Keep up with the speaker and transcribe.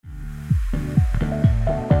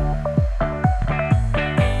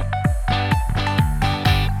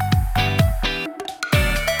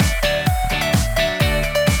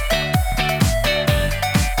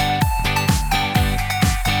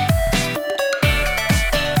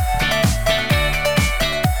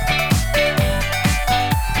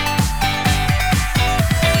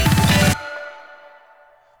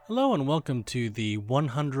Hello and welcome to the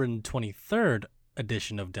 123rd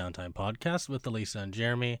edition of Downtime Podcast with Elisa and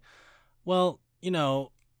Jeremy. Well,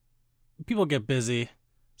 people get busy,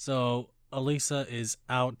 so Elisa is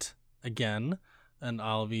out again, and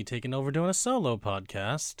I'll be taking over doing a solo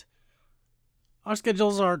podcast. Our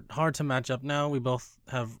schedules are hard to match up now. We both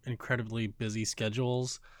have incredibly busy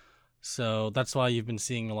schedules, so that's why you've been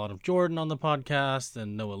seeing a lot of Jordan on the podcast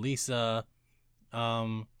and no Elisa.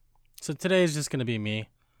 So today is just going to be me.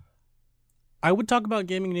 I would talk about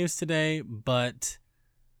gaming news today, but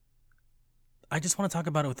I just want to talk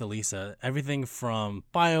about it with Elisa. Everything from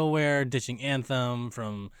BioWare ditching Anthem,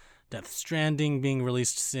 from Death Stranding being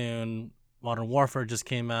released soon, Modern Warfare just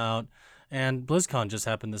came out, and BlizzCon just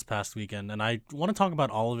happened this past weekend. And I want to talk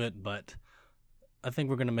about all of it, but I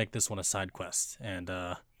think we're going to make this one a side quest. And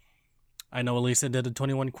I know Elisa did a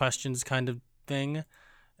 21 questions kind of thing,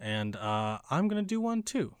 and I'm going to do one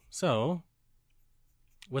too. So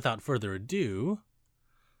without further ado,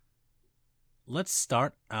 let's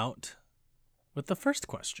start out with the first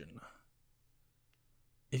question.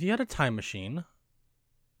 If you had a time machine,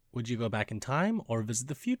 would you go back in time or visit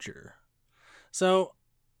the future? So,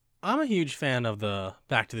 I'm a huge fan of the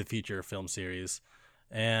Back to the Future film series,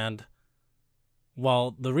 and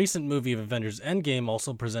while the recent movie of Avengers Endgame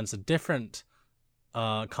also presents a different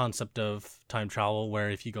concept of time travel, where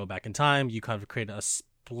if you go back in time, you kind of create a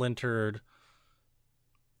splintered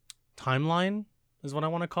timeline is what I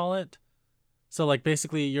want to call it. So like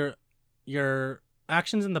basically your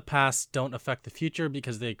actions in the past don't affect the future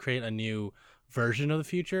because they create a new version of the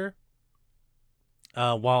future,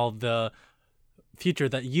 while the future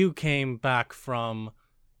that you came back from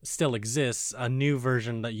still exists. A new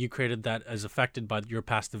version that you created that is affected by your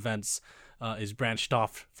past events is branched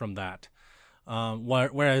off from that.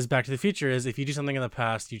 Whereas Back to the Future is if you do something in the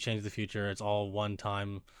past, you change the future. It's all one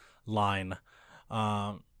time line.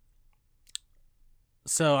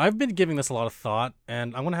 So I've been giving this a lot of thought,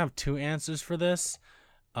 and I'm going to have two answers for this.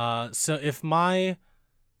 So if my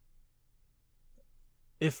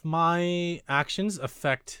actions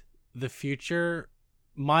affect the future,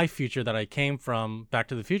 my future that I came from, Back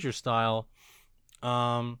to the Future style,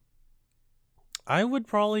 I would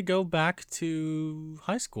probably go back to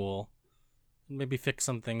high school and maybe fix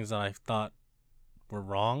some things that I thought were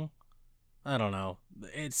wrong. I don't know.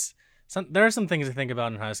 There are some things I think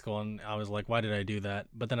about in high school, and I was like, why did I do that?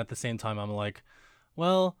 But then at the same time, I'm like,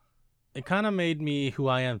 well, it kind of made me who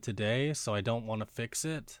I am today, so I don't want to fix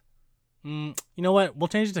it. You know what? We'll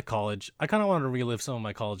change it to college. I kind of want to relive some of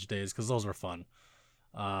my college days because those were fun.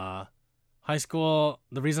 High school,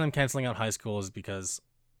 the reason I'm canceling out high school is because,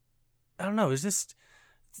 I don't know,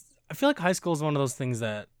 I feel like high school is one of those things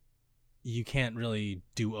that you can't really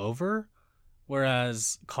do over.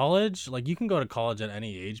 Whereas college, like you can go to college at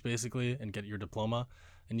any age basically and get your diploma,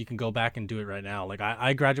 and you can go back and do it right now. Like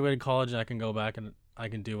I graduated college and I can go back and I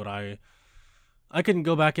can do I can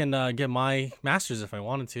go back and get my master's if I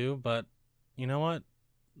wanted to, but you know what?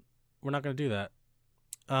 We're not going to do that.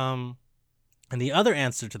 And the other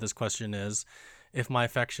answer to this question is if my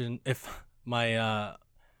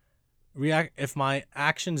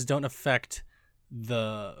actions don't affect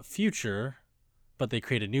the future, but they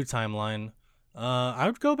create a new timeline, I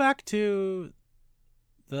would go back to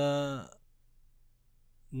the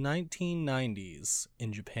 1990s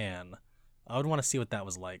in Japan. I would want to see what that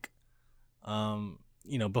was like,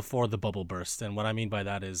 before the bubble burst. And what I mean by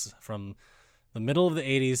that is from the middle of the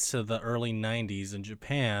 80s to the early 90s in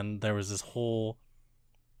Japan, there was this whole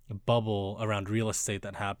bubble around real estate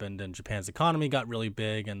that happened, and Japan's economy got really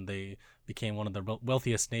big, and they became one of the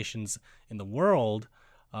wealthiest nations in the world.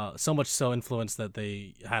 So much so influenced that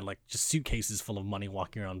they had like just suitcases full of money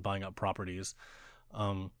walking around buying up properties.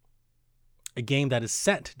 A game that is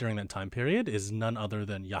set during that time period is none other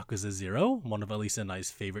than Yakuza 0, one of Elisa and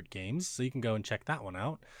I's favorite games. So you can go and check that one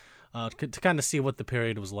out to kind of see what the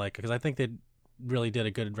period was like, because I think they really did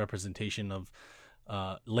a good representation of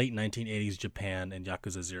late 1980s Japan and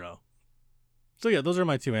Yakuza 0. So yeah, those are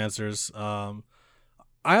my two answers.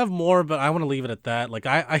 I have more, but I want to leave it at that. Like,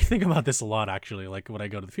 I think about this a lot, actually. Like, would I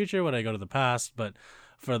go to the future? Would I go to the past? But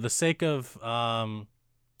for the sake of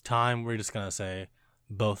time, we're just going to say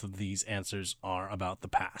both of these answers are about the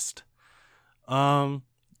past.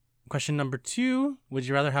 Question number 2. Would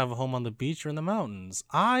you rather have a home on the beach or in the mountains?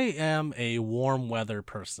 I am a warm weather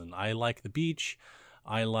person. I like the beach.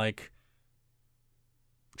 I like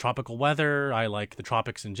tropical weather. I like the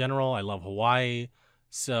tropics in general. I love Hawaii.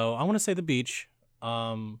 So I want to say the beach.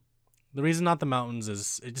 The reason not the mountains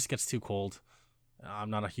is it just gets too cold.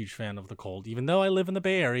 I'm not a huge fan of the cold, even though I live in the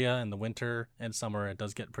Bay Area. In the winter and summer, it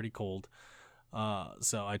does get pretty cold.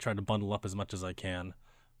 So I try to bundle up as much as I can.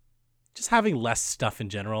 just having less stuff in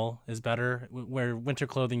general is better. Where winter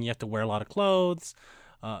clothing, you have to wear a lot of clothes.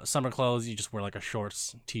 Summer clothes, you just wear like a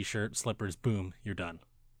shorts, t-shirt, slippers, boom, you're done.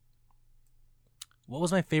 What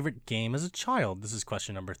was my favorite game as a child? This is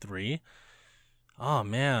question number 3. Oh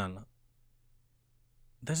man,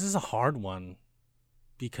 this is a hard one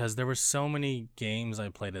because there were so many games I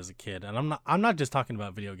played as a kid, and I'm not just talking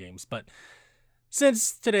about video games, but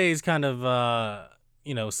since today's kind of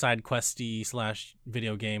side questy /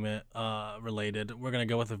 video game related, we're gonna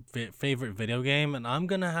go with a favorite video game, and I'm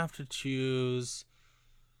gonna have to choose.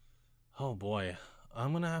 Oh boy,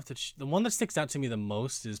 I'm gonna have to. The one that sticks out to me the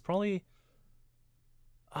most is probably.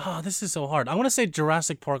 This is so hard. I want to say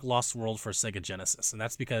Jurassic Park Lost World for Sega Genesis, and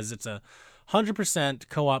that's because it's a 100%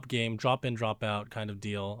 co-op game, drop in, drop out kind of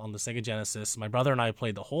deal on the Sega Genesis. My brother and I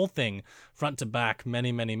played the whole thing front to back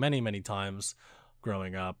many, many, many, many times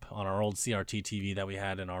growing up on our old CRT TV that we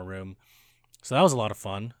had in our room. So that was a lot of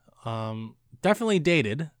fun. Definitely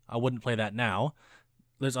dated. I wouldn't play that now.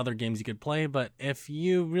 There's other games you could play, but if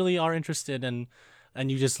you really are interested and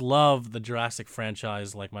you just love the Jurassic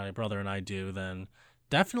franchise like my brother and I do, then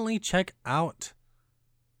definitely check out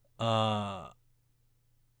the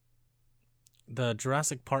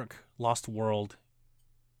Jurassic Park Lost World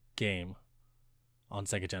game on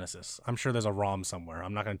Sega Genesis. I'm sure there's a ROM somewhere.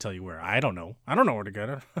 I'm not going to tell you where. I don't know where to get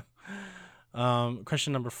it.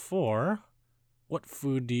 Question number 4. What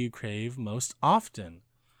food do you crave most often?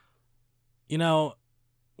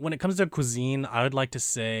 When it comes to cuisine, I would like to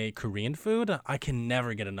say Korean food. I can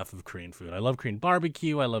never get enough of Korean food. I love Korean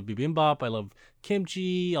barbecue. I love bibimbap. I love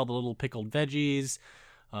kimchi, all the little pickled veggies,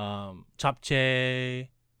 japchae,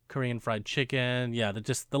 Korean fried chicken. Yeah,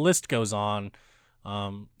 the list goes on.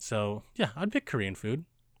 So yeah, I'd pick Korean food.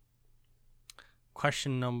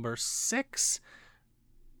 Question number 6.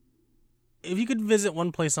 If you could visit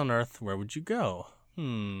one place on Earth, where would you go?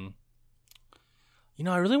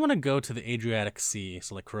 I really want to go to the Adriatic Sea,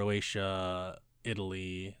 so like Croatia,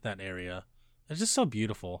 Italy, that area. It's just so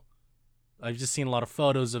beautiful. I've just seen a lot of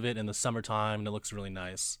photos of it in the summertime, and it looks really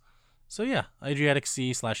nice. So yeah, Adriatic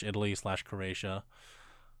Sea / Italy / Croatia.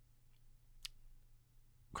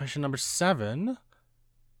 Question number 7.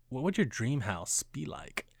 What would your dream house be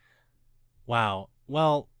like? Wow.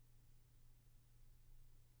 Well,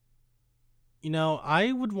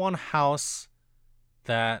 I would want a house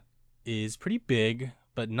that is pretty big,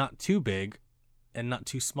 but not too big, and not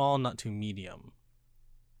too small, not too medium.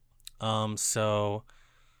 So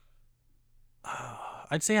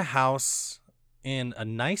I'd say a house in a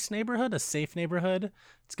nice neighborhood, a safe neighborhood.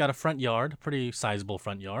 It's got a front yard, pretty sizable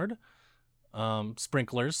front yard.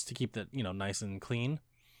 Sprinklers to keep it, nice and clean.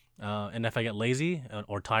 And if I get lazy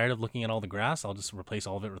or tired of looking at all the grass, I'll just replace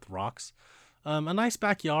all of it with rocks. A nice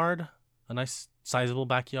backyard, a nice sizable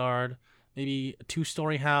backyard. Maybe a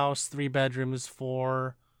 2-story house, 3 bedrooms,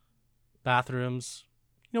 4 bathrooms.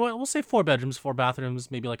 You know what? We'll say 4 bedrooms, 4 bathrooms.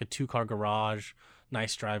 Maybe like a 2-car garage,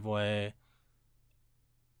 nice driveway.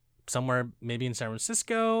 Somewhere maybe in San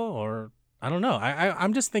Francisco, or I don't know.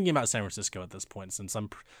 I'm just thinking about San Francisco at this point since I'm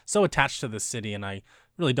so attached to this city and I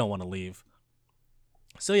really don't want to leave.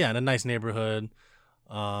 So yeah, in a nice neighborhood,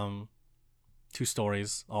 2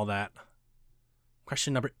 stories, all that.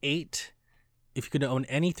 Question number 8. If you could own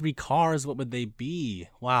any 3 cars, what would they be?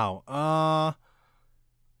 Wow.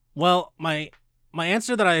 Well, my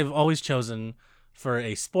answer that I've always chosen for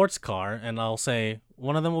a sports car, and I'll say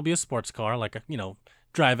one of them will be a sports car, like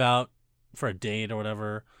drive out for a date or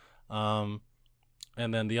whatever. And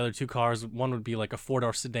then the other 2 cars, one would be like a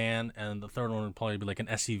 4-door sedan, and the third one would probably be like an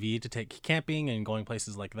SUV to take camping and going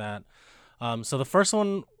places like that. So the first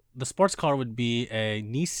one, the sports car, would be a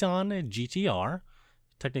Nissan GTR.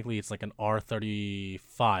 Technically, it's like an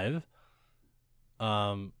R35.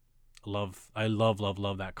 I love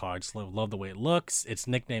that car. I just love the way it looks. Its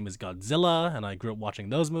nickname is Godzilla, and I grew up watching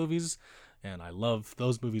those movies, and I love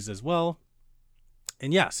those movies as well.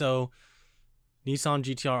 And yeah, so Nissan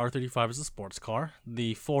GTR R35 is a sports car.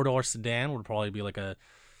 The 4-door sedan would probably be like a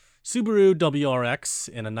Subaru WRX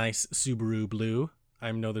in a nice Subaru blue.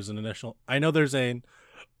 I know there's an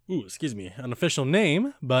official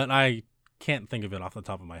name, but I can't think of it off the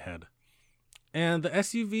top of my head. And the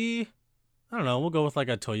SUV, I don't know, we'll go with like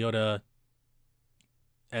a Toyota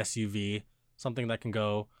SUV, something that can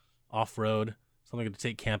go off-road, something to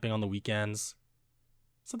take camping on the weekends.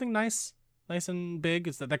 Something nice and big,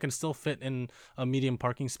 is that can still fit in a medium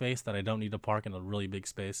parking space that I don't need to park in a really big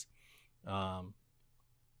space. So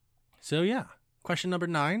yeah, question number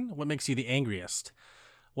 9, what makes you the angriest?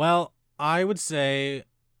 Well, I would say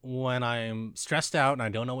when I'm stressed out and I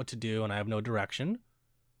don't know what to do and I have no direction,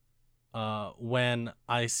 when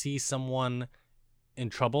I see someone in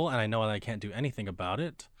trouble and I know that I can't do anything about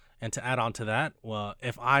it. And to add on to that, well,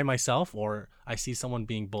 if I myself or I see someone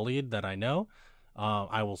being bullied that I know,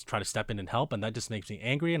 I will try to step in and help, and that just makes me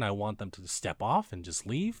angry, and I want them to step off and just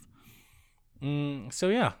leave. So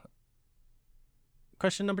yeah.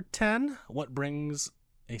 Question number 10. What brings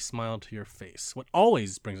a smile to your face? What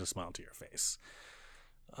always brings a smile to your face?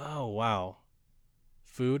 Oh, wow.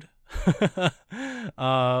 Food.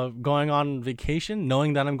 Going on vacation,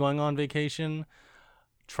 knowing that I'm going on vacation,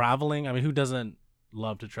 traveling. I mean, who doesn't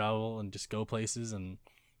love to travel and just go places and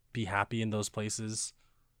be happy in those places?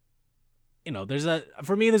 You know,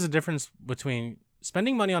 for me, there's a difference between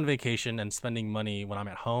spending money on vacation and spending money when I'm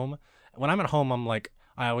at home. When I'm at home, I'm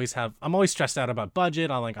always stressed out about budget.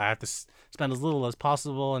 I have to spend as little as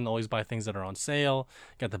possible and always buy things that are on sale,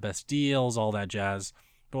 get the best deals, all that jazz.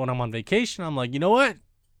 But when I'm on vacation, I'm like, you know what?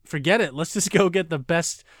 Forget it. Let's just go get the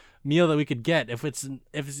best meal that we could get. If it's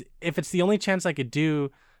the only chance I could do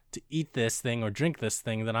to eat this thing or drink this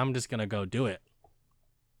thing, then I'm just gonna go do it.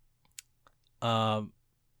 And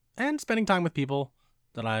spending time with people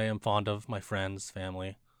that I am fond of, my friends,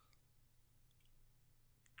 family.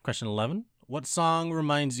 Question 11. What song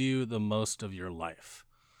reminds you the most of your life?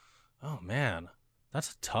 Oh man,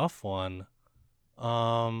 that's a tough one.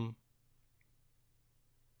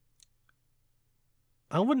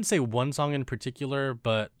 I wouldn't say one song in particular,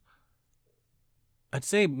 but I'd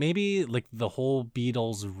say maybe like the whole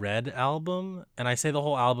Beatles Red album. And I say the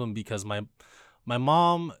whole album because my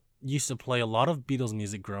mom used to play a lot of Beatles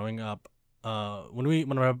music growing up.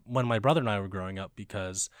 When my brother and I were growing up,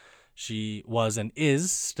 because she was and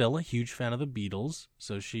is still a huge fan of the Beatles.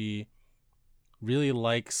 So she really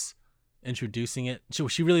likes introducing it.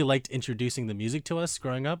 She really liked introducing the music to us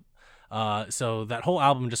growing up. So that whole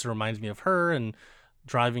album just reminds me of her and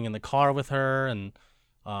driving in the car with her, and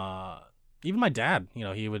even my dad,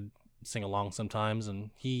 he would sing along sometimes, and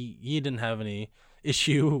he didn't have any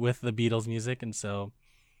issue with the Beatles music. And so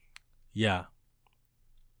yeah,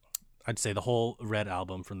 I'd say the whole Red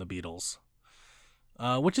album from the Beatles.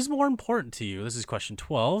 Which is more important to you? This is question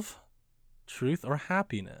 12. Truth or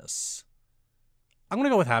happiness? I'm going to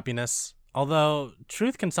go with happiness. Although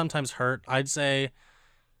truth can sometimes hurt, I'd say,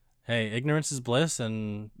 hey, ignorance is bliss,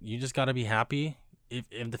 and you just got to be happy.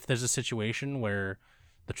 If there's a situation where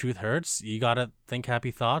the truth hurts, you got to think happy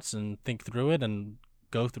thoughts and think through it and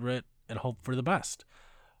go through it and hope for the best.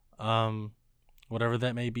 Whatever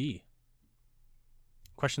that may be.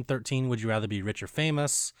 Question 13, would you rather be rich or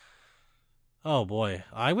famous? Oh boy,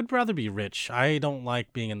 I would rather be rich. I don't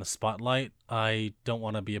like being in the spotlight. I don't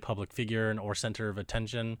want to be a public figure or center of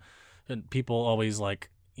attention. And people always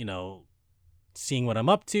seeing what I'm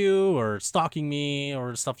up to or stalking me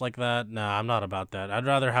or stuff like that. Nah, I'm not about that. I'd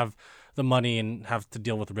rather have the money and have to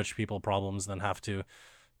deal with rich people problems than have to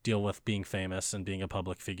deal with being famous and being a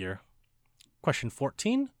public figure. Question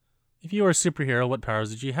 14. If you were a superhero, what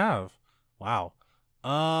powers did you have? Wow.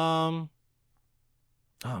 Oh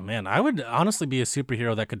man, I would honestly be a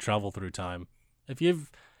superhero that could travel through time. If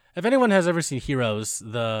anyone has ever seen Heroes,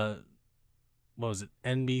 what was it,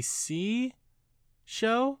 NBC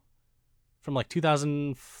show from like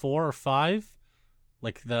 2004 or 5,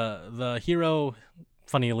 like the hero,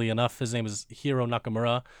 funnily enough, his name is Hiro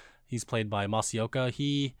Nakamura. He's played by Masaoka.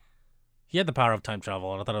 He had the power of time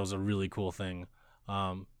travel, and I thought it was a really cool thing.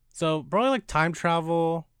 So probably like time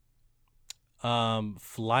travel,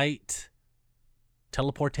 flight,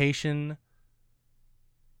 teleportation,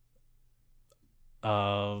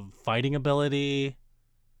 fighting ability,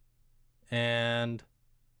 and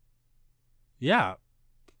yeah,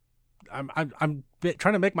 I'm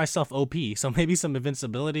trying to make myself OP, so maybe some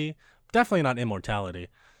invincibility, definitely not immortality.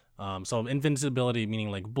 So invincibility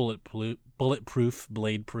meaning like bulletproof,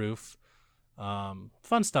 blade proof,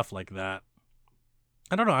 fun stuff like that.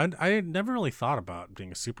 I don't know. I never really thought about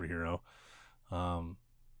being a superhero,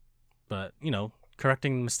 but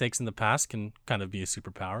correcting mistakes in the past can kind of be a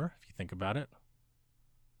superpower if you think about it.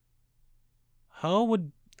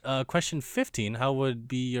 Question 15, how would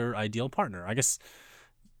be your ideal partner? I guess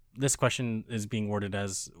this question is being worded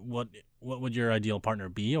as what would your ideal partner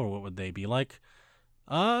be, or what would they be like?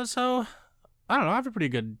 So I don't know. I have a pretty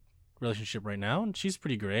good relationship right now, and she's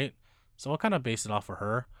pretty great. So I'll kind of base it off of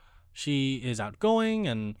her. She is outgoing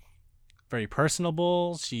and very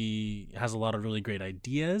personable. She has a lot of really great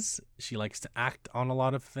ideas. She likes to act on a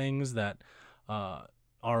lot of things that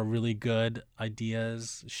are really good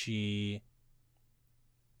ideas. She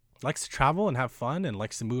likes to travel and have fun and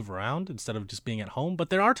likes to move around instead of just being at home.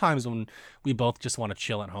 But there are times when we both just want to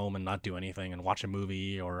chill at home and not do anything and watch a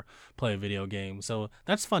movie or play a video game. So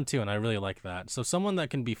that's fun too, and I really like that. So someone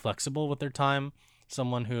that can be flexible with their time,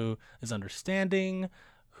 someone who is understanding,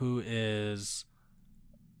 who is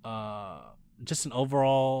just an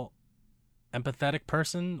overall empathetic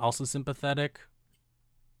person, also sympathetic.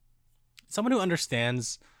 Someone who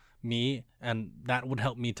understands me, and that would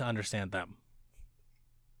help me to understand them.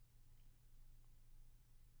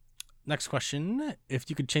 Next question. If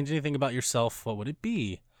you could change anything about yourself, what would it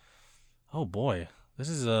be? Oh boy. This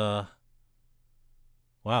is a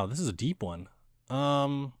deep one.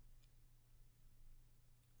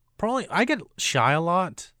 Probably I get shy a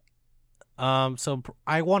lot. So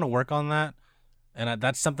I want to work on that, and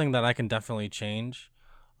that's something that I can definitely change.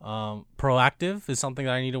 Proactive is something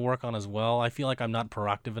that I need to work on as well. I feel like I'm not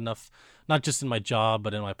proactive enough, not just in my job,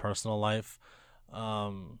 but in my personal life.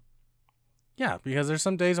 Yeah, because there's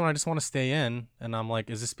some days when I just want to stay in, and I'm like,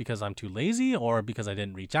 is this because I'm too lazy or because I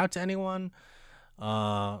didn't reach out to anyone?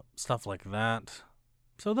 Stuff like that.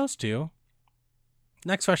 So those two.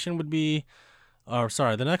 Next question would be,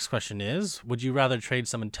 the next question is, would you rather trade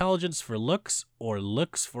some intelligence for looks or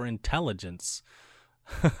looks for intelligence?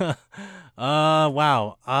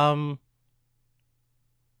 Wow.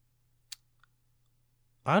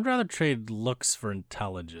 I'd rather trade looks for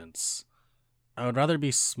intelligence. I would rather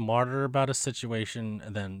be smarter about a situation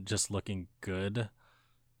than just looking good.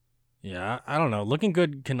 Yeah, I don't know. Looking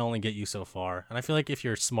good can only get you so far. And I feel like if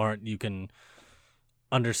you're smart, you can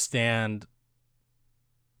understand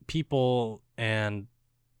people and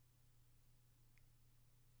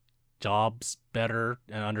jobs better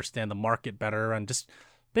and understand the market better and just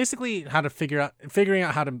basically how to figuring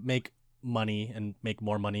out how to make money and make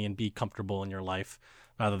more money and be comfortable in your life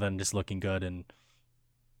rather than just looking good and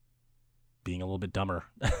being a little bit dumber.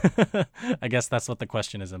 I guess that's what the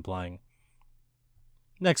question is implying.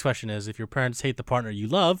 Next question is, if your parents hate the partner you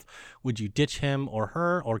love, would you ditch him or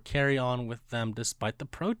her or carry on with them despite the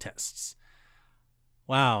protests?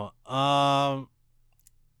 Wow.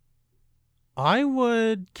 I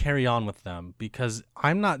would carry on with them because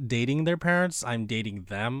I'm not dating their parents, I'm dating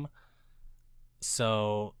them.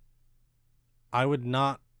 So I would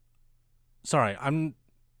not I'm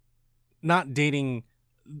not dating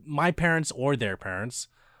my parents or their parents.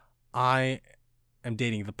 I am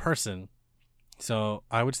dating the person. So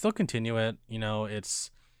I would still continue it.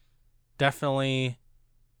 It's definitely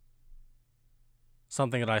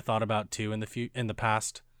something that I thought about too in the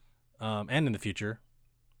past, and in the future.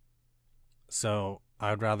 So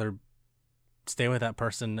I would rather stay with that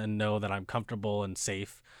person and know that I'm comfortable and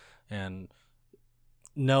safe, and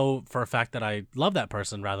know for a fact that I love that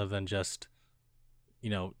person rather than just,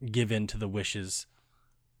 give in to the wishes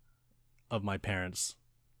of my parents.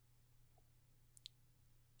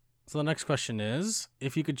 So the next question is,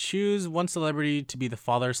 if you could choose one celebrity to be the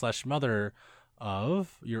father/mother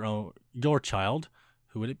of your child,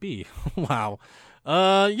 who would it be? Wow.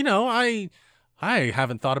 I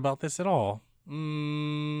haven't thought about this at all.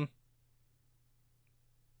 I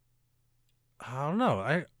don't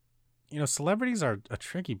know. Celebrities are a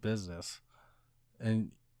tricky business,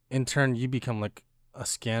 and in turn, you become like a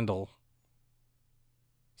scandal.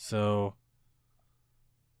 So,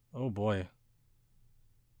 oh boy.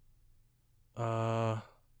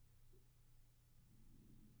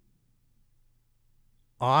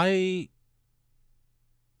 I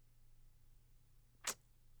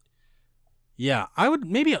Yeah, I would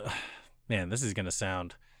maybe. Man, this is gonna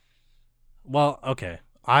sound. Well, okay.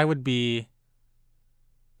 I would be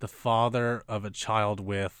the father of a child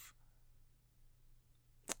with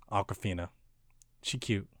Aquafina. She's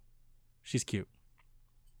cute. She's cute.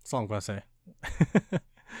 That's all I'm gonna say.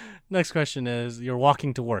 Next question is, you're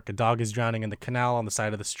walking to work. A dog is drowning in the canal on the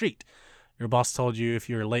side of the street. Your boss told you if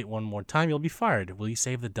you're late one more time, you'll be fired. Will you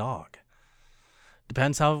save the dog?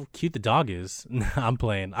 Depends how cute the dog is. I'm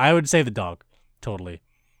playing. I would save the dog. Totally.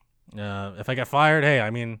 If I get fired, hey, I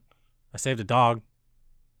saved a dog.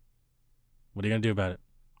 What are you going to do about it?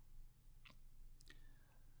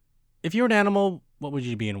 If you were an animal, what would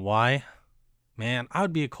you be and why? Man, I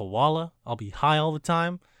would be a koala. I'll be high all the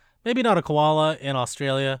time. Maybe not a koala in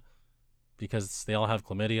Australia because they all have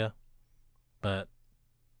chlamydia. But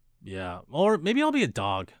yeah, or maybe I'll be a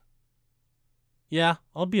dog. Yeah,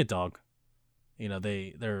 I'll be a dog.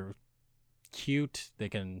 They're cute. They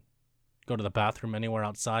can go to the bathroom anywhere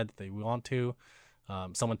outside that they want to.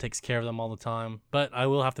 Someone takes care of them all the time. But I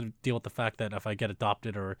will have to deal with the fact that if I get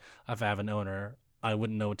adopted or if I have an owner, I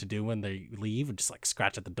wouldn't know what to do when they leave and just like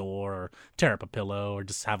scratch at the door or tear up a pillow or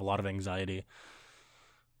just have a lot of anxiety.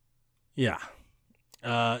 Yeah.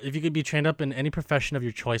 If you could be trained up in any profession of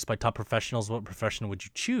your choice by top professionals, what profession would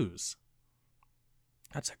you choose?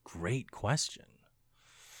 That's a great question.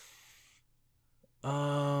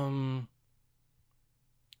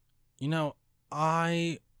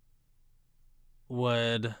 I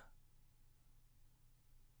would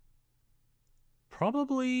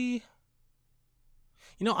probably,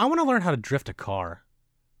 I want to learn how to drift a car,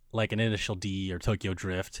 like an Initial D or Tokyo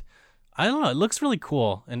Drift. I don't know. It looks really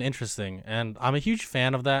cool and interesting, and I'm a huge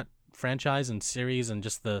fan of that franchise and series and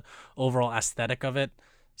just the overall aesthetic of it.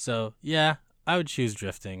 So yeah, I would choose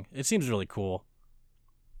drifting. It seems really cool.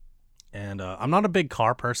 And I'm not a big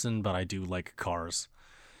car person, but I do like cars.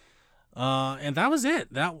 And that was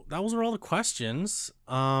it. That was all the questions.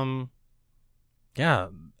 Yeah,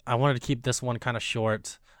 I wanted to keep this one kind of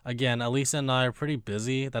short. Again, Elisa and I are pretty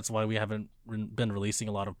busy. That's why we haven't been releasing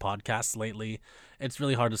a lot of podcasts lately. It's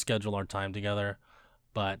really hard to schedule our time together.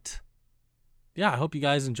 But yeah, I hope you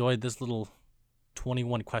guys enjoyed this little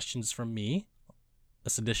 21 questions from me,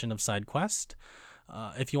 this edition of SideQuest.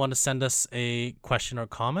 If you want to send us a question or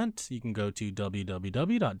comment, you can go to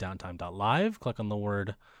www.downtime.live, click on the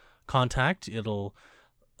word contact. It'll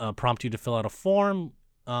prompt you to fill out a form.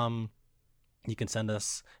 You can send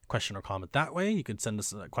us a question or comment that way. You can send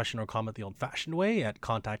us a question or comment the old-fashioned way at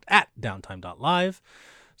contact@downtime.live.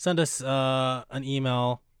 Send us an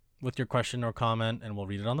email with your question or comment, and we'll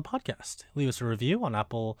read it on the podcast. Leave us a review on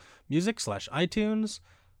Apple Music/iTunes.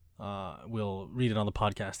 We'll read it on the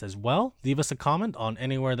podcast as well. Leave us a comment on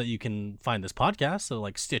anywhere that you can find this podcast, so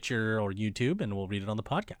like Stitcher or YouTube, and we'll read it on the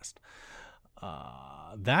podcast.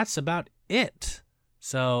 That's about it.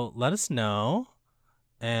 So let us know,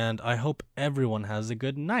 and I hope everyone has a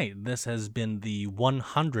good night. This has been the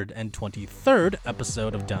 123rd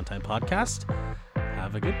episode of Downtime Podcast.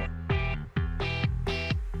 Have a good one.